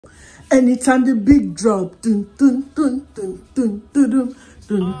Anytime the big drop, dun dun dun dun dun dun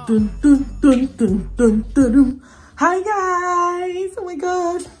dun dun dun dun dun dun dun. Hi guys, oh my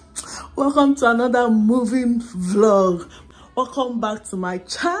god, welcome to another moving vlog. Welcome back to my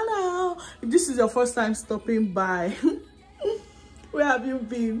channel. If this is your first time stopping by, where have you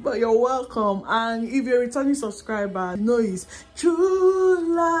been? But you're welcome. And if you're a returning subscriber, you know it's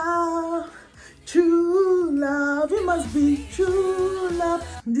true love. True love, it must be true love.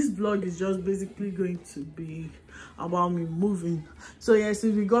 This vlog is just basically going to be about me moving. So yes,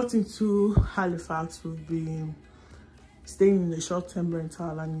 if we got into Halifax, we've been staying in a short-term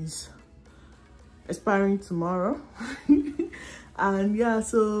rental and it's expiring tomorrow. And yeah,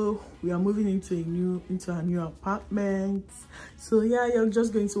 so we are moving into a new apartment. So yeah, you're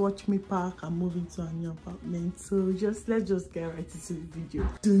just going to watch me pack and move into a new apartment. So let's just get right into the video.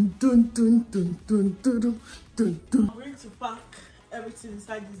 Dun dun dun dun dun dun dun dun. I'm going to pack everything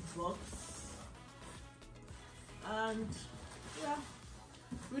inside this box. And yeah,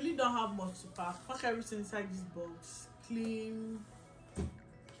 really don't have much to pack. Pack everything inside this box. Clean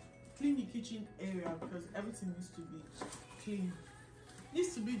the kitchen area because everything needs to be clean.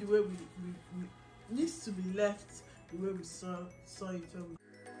 Needs to be the way we needs to be left the way we saw it when we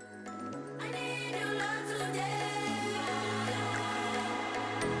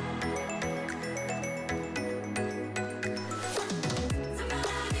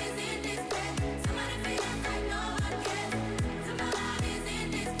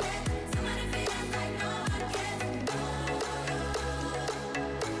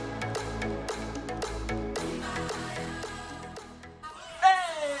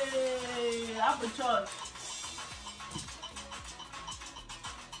after church.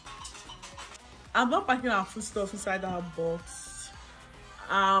 I'm not packing our food stuff inside our box.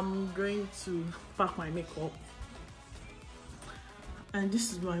 I'm going to pack my makeup, and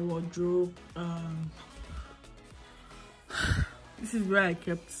this is my wardrobe. This is where I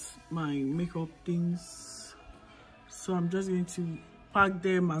kept my makeup things, so I'm just going to pack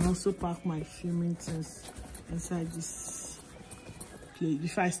them and also pack my filming things inside this place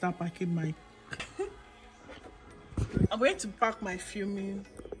before I start packing my I'm going to pack my filming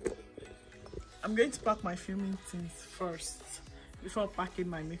things first before packing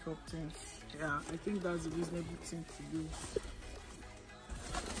my makeup things. Yeah, I think that's a reasonable thing to do.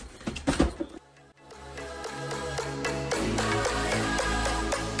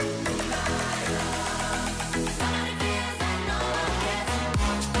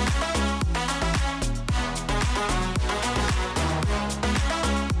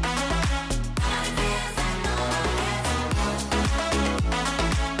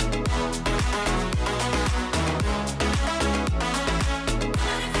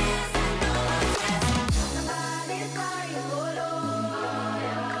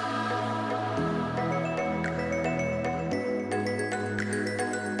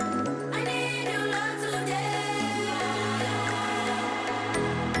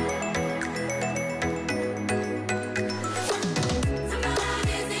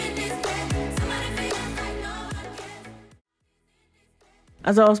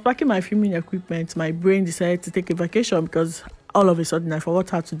 As I was packing my filming equipment, my brain decided to take a vacation because all of a sudden I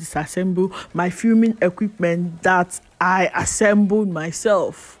forgot how to disassemble my filming equipment that I assembled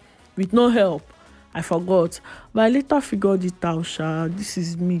myself with no help. I forgot, but I later figured it out. This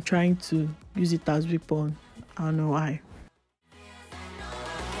is me trying to use it as weapon. I don't know why.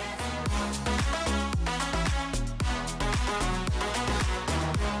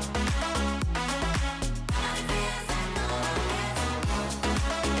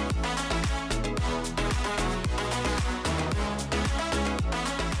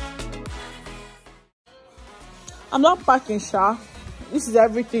 I'm not packing, This is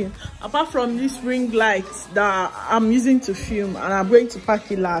everything apart from this ring light that I'm using to film, and I'm going to pack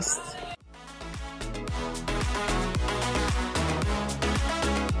it last.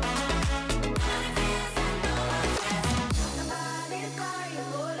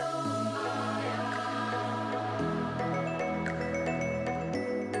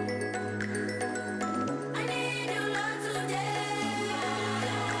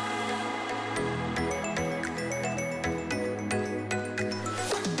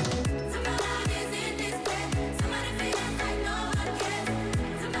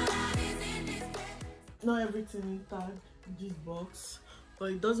 Not everything inside this box, but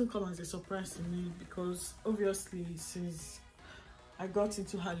it doesn't come as a surprise to me because obviously since I got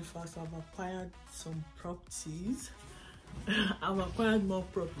into Halifax, I've acquired some properties. I've acquired more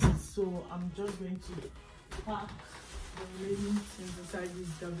properties, so I'm just going to pack the remaining things inside this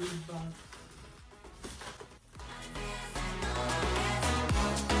garbage bag.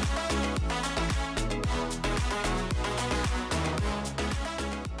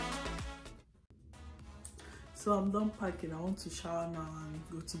 So I'm done packing. I want to shower now and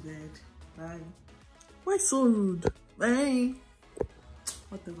go to bed. Bye. Why so rude? Bye.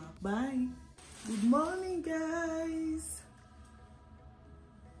 Whatever. Bye. Good morning, guys.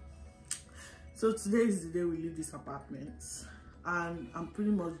 So today is the day we leave this apartment, and I'm pretty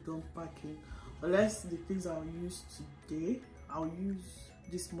much done packing. Unless the things I'll use today, I'll use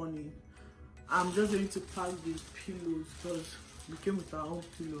this morning. I'm just going to pack the pillows because we came with our own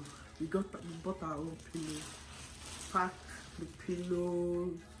pillow. We bought our own pillow. Pack the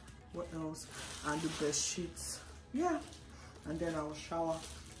pillows, what else, and the bed sheets. Yeah, and then I'll shower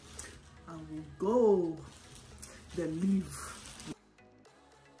and we'll go. Then leave.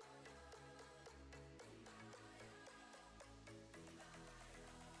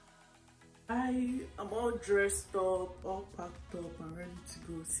 I'm all dressed up, all packed up and ready to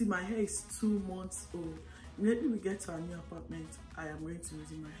go. See, my hair is 2 months old. Immediately we get to our new apartment, I am going to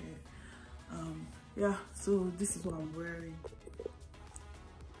redo my hair. Yeah, so this is what I'm wearing.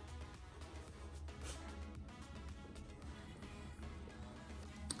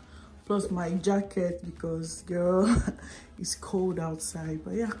 Plus my jacket because, girl, it's cold outside.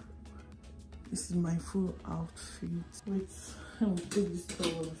 But yeah, this is my full outfit. Wait, I will take this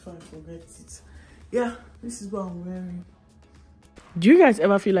towel before I forget it. Yeah, this is what I'm wearing. Do you guys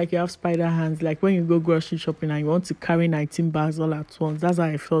ever feel like you have spider hands? Like when you go grocery shopping and you want to carry 19 bags all at once? That's how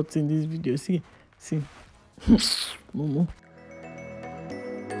I felt in this video. See. Momo.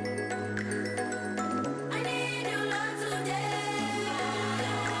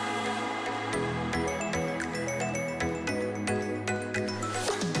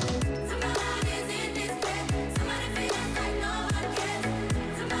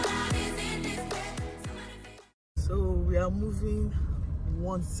 We are moving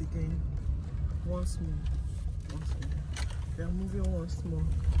once more. We are moving once more.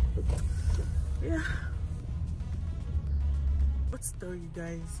 Yeah. What's the story,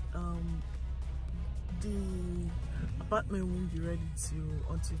 guys? The apartment won't be ready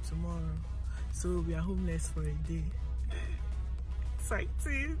until tomorrow, so we are homeless for a day.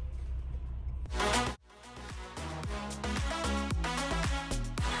 Exciting.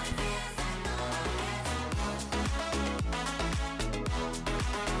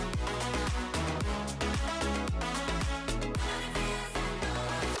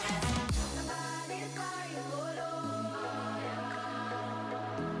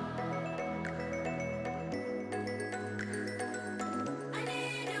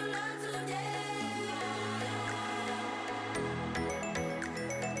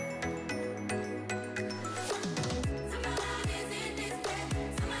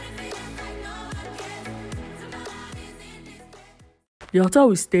 The hotel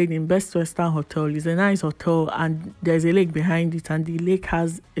we stayed in, Best Western Hotel, is a nice hotel, and there's a lake behind it, and the lake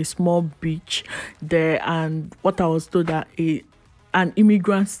has a small beach there. And what I was told that an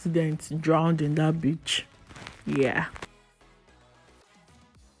immigrant student drowned in that beach. Yeah.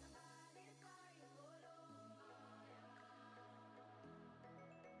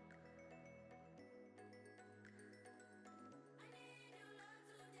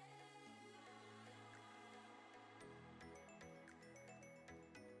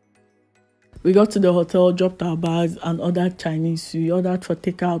 We got to the hotel, dropped our bags and ordered Chinese. We ordered for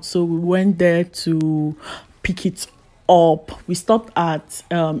takeout, so we went there to pick it up. We stopped at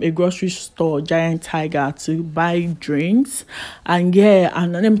a grocery store, Giant Tiger, to buy drinks. And yeah,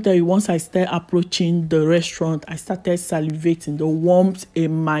 and let me tell you, once I started approaching the restaurant, I started salivating. The warmth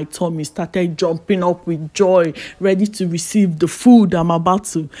in my tummy started jumping up with joy, ready to receive the food I'm about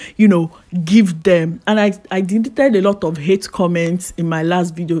to, give them. And I deleted a lot of hate comments in my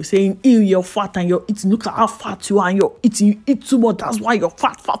last video saying, ew, you're fat and you're eating. Look at how fat you are and you're eating. You eat too much. That's why you're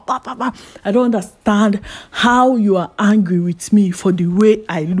fat. I don't understand how you are angry with me for the way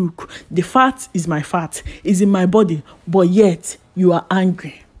I look. The fat is my fat. It's in my body. But yet, you are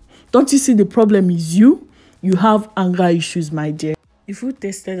angry. Don't you see the problem is you? You have anger issues, my dear. The food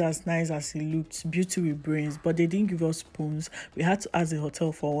tasted as nice as it looked, beauty with brains, but they didn't give us spoons. We had to ask the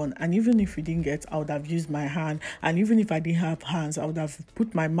hotel for one, and even if we didn't get, I would have used my hand, and even if I didn't have hands, I would have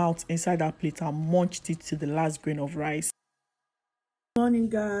put my mouth inside that plate and munched it to the last grain of rice. Good morning,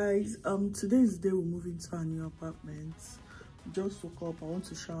 guys. Today is the day we're moving to our new apartment. Just woke up. I want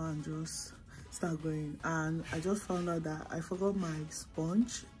to shower and just start going, and I just found out that I forgot my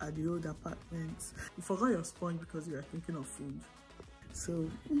sponge at the old apartment. You forgot your sponge because you are thinking of food. So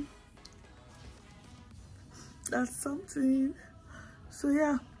that's something. So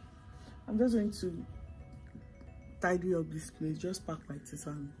yeah, I'm just going to tidy up this place, just pack my things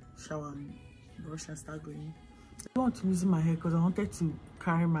and shower and brush and start going. I want to lose my hair because I wanted to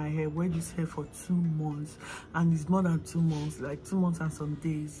carry my hair, wear this hair for 2 months, and it's more than 2 months, like 2 months and some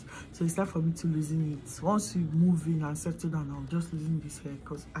days. So it's time for me to losing it. Once you move in and settle down, I'm just losing this hair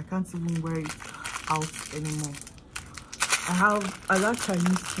because I can't even wear it out anymore. I like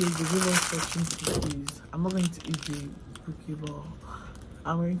Chinese cake. They give us fortune cookies. I'm not going to eat the cookie, but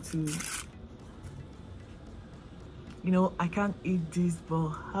I'm going to, you know, I can't eat this, but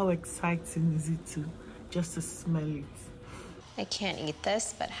how exciting is it to just to smell it? I can't eat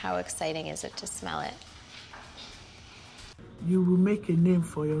this, but how exciting is it to smell it? You will make a name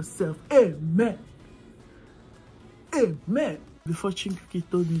for yourself. Amen. Amen. The fortune cookie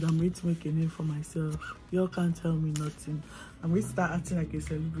told me that I'm going to make a name for myself. Y'all can't tell me nothing. I'm going to start acting like a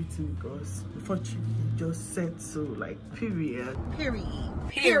celebrity because the fortune cookie just said so, like, period. Period.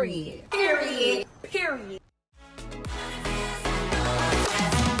 Period. Period. Period.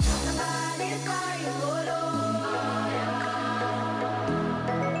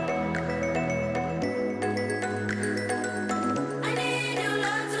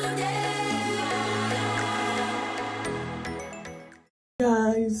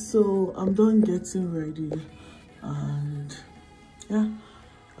 Guys, so I'm done getting ready and yeah,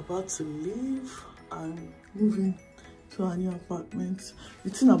 about to leave and moving to our new apartment.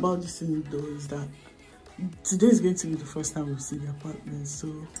 The thing about this thing though is that today is going to be the first time we see the apartment, so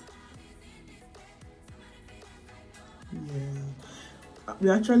yeah,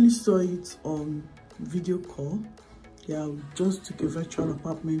 we actually saw it on video call. Yeah, we just took a virtual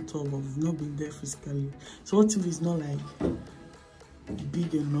apartment tour, but we've not been there physically. So what if it's not like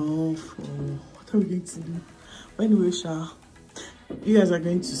big enough, or what are we going to do? But anyway, you guys are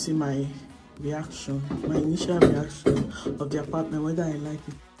going to see my reaction, my initial reaction of the apartment, whether I like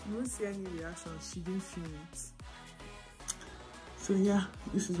it. You won't see any reaction, she didn't feel it. So yeah,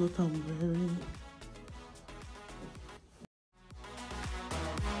 this is what I'm wearing.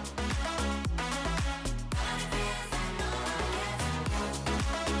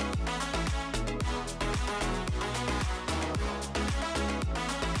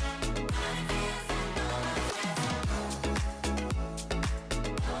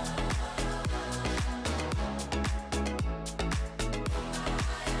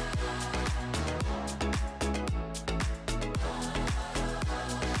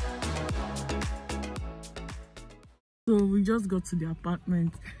 So we just got to the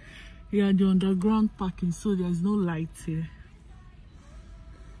apartment. Yeah, the underground parking, so there's no light here.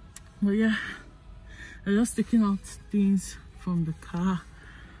 But yeah, I'm just taking out things from the car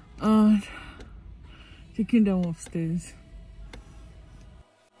and taking them upstairs.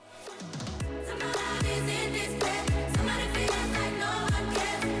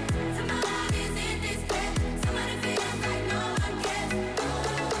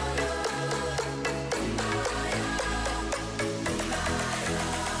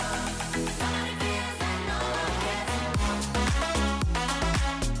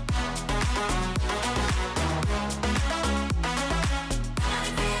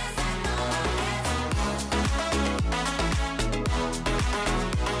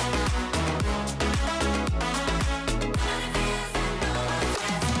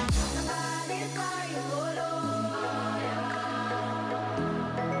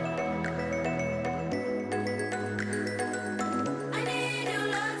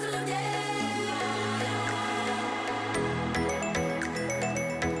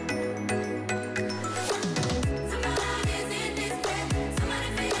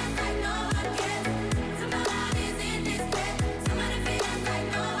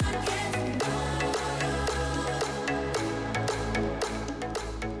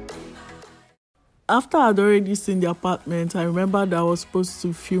 After I'd already seen the apartment, I remembered I was supposed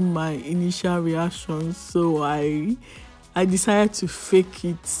to film my initial reactions, so I decided to fake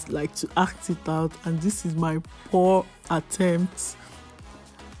it, like to act it out, and this is my poor attempt.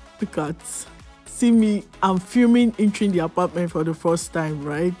 Look at, see me, I'm filming entering the apartment for the first time,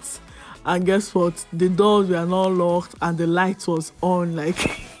 right? And guess what? The doors were not locked and the light was on,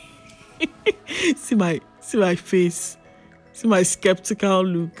 like see my face. See my skeptical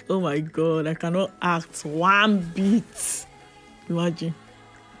look. Oh my god, I cannot act one bit. Imagine.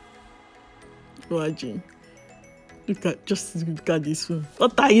 Look at this one.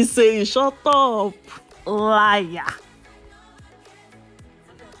 What are you saying? Shut up, liar.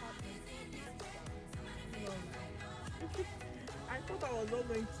 I thought I was not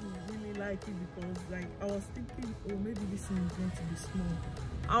going to really like it because, like, I was thinking, oh, maybe this thing is going to be small.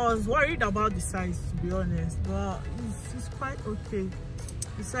 I was worried about the size, to be honest, but it's quite okay.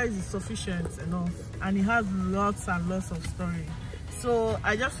 The size is sufficient enough, and it has lots and lots of storage. So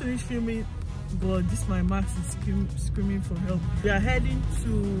I just finished filming God, this my max is screaming for help. We are heading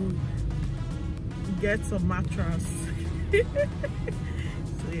to get some mattress. So,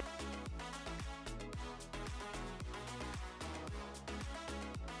 yeah.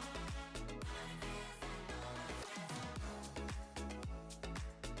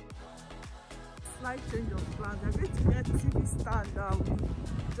 Slight change of plans. We're going to get TV stand that we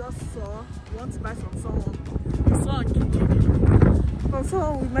just saw. We want to buy from someone we saw on Kijiji. From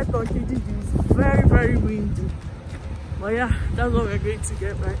someone we met on Kijiji. It's very, very windy. But yeah, that's what we're going to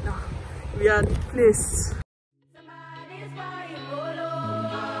get right now. We are at the place.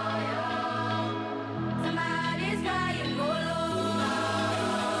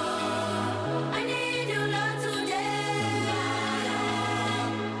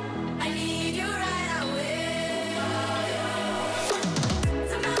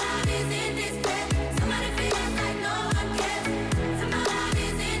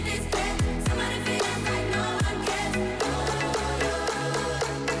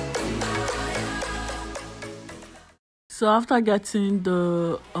 So after getting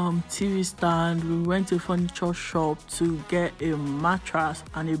the TV stand, we went to a furniture shop to get a mattress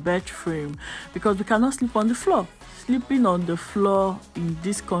and a bed frame because we cannot sleep on the floor. Sleeping on the floor in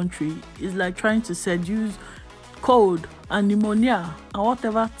this country is like trying to seduce cold and pneumonia and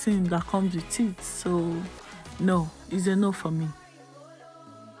whatever thing that comes with it. So no, it's a no for me.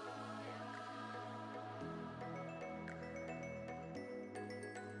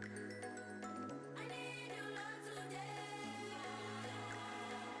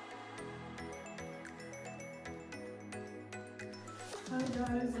 Hi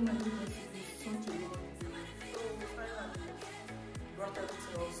guys, my name is such a long day. So we finally brought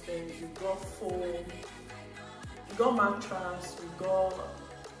everything upstairs. We got foam, we got mattress, we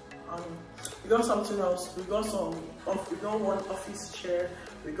got something else. We got one office chair,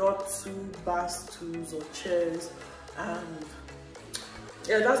 we got 2 bar stools or chairs, and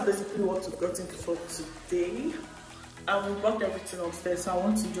yeah, that's basically what we've gotten for today. And we brought everything upstairs, so I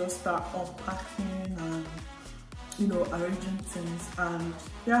want to just start unpacking and arranging things. And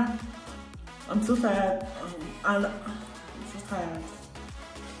yeah, I'm so tired, and I'm so tired.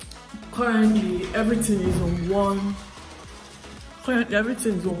 Currently everything is on one view. Put it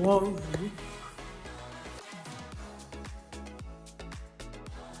in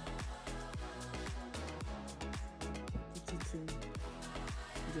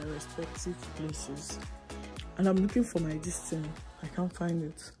their respective places, and I'm looking for my distance. I can't find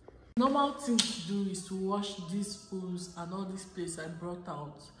it. Normal thing to do is to wash these spools and all these plates I brought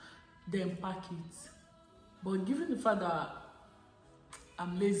out, then pack it. But given the fact that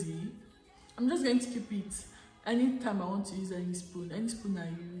I'm lazy, I'm just going to keep it. Anytime I want to use any spoon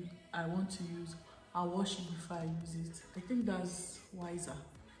I want to use, I'll wash it before I use it. I think that's wiser.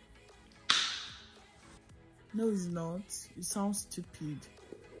 No, it's not. It sounds stupid.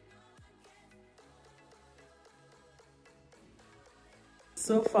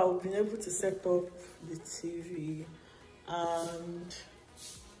 So far, we've been able to set up the TV and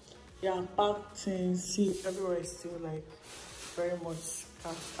yeah, unpack things. See, everywhere is still like very much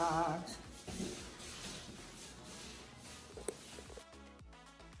scattered.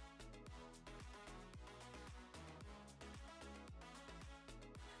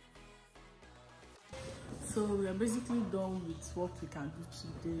 So we are basically done with what we can do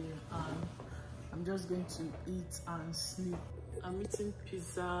today, and I'm just going to eat and sleep. I'm eating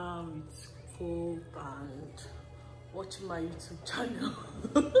pizza with Coke and watching my YouTube channel.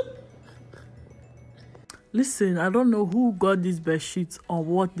 Listen, I don't know who got this bed sheet or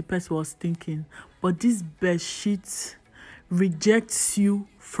what the person was thinking, but this bed sheet rejects you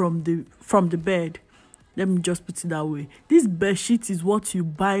from the bed. Let me just put it that way. This bed sheet is what you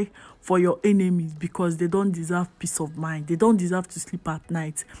buy for your enemies because they don't deserve peace of mind. They don't deserve to sleep at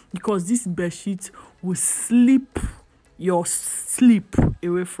night, because this bed sheet will sleep your sleep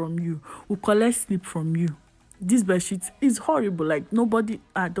away from you, will collect sleep from you. This bed sheet is horrible. Like nobody,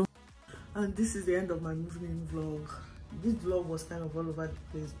 I don't. And this is the end of my moving vlog. This vlog was kind of all over the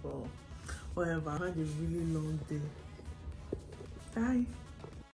place, but whatever. I had a really long day. Bye.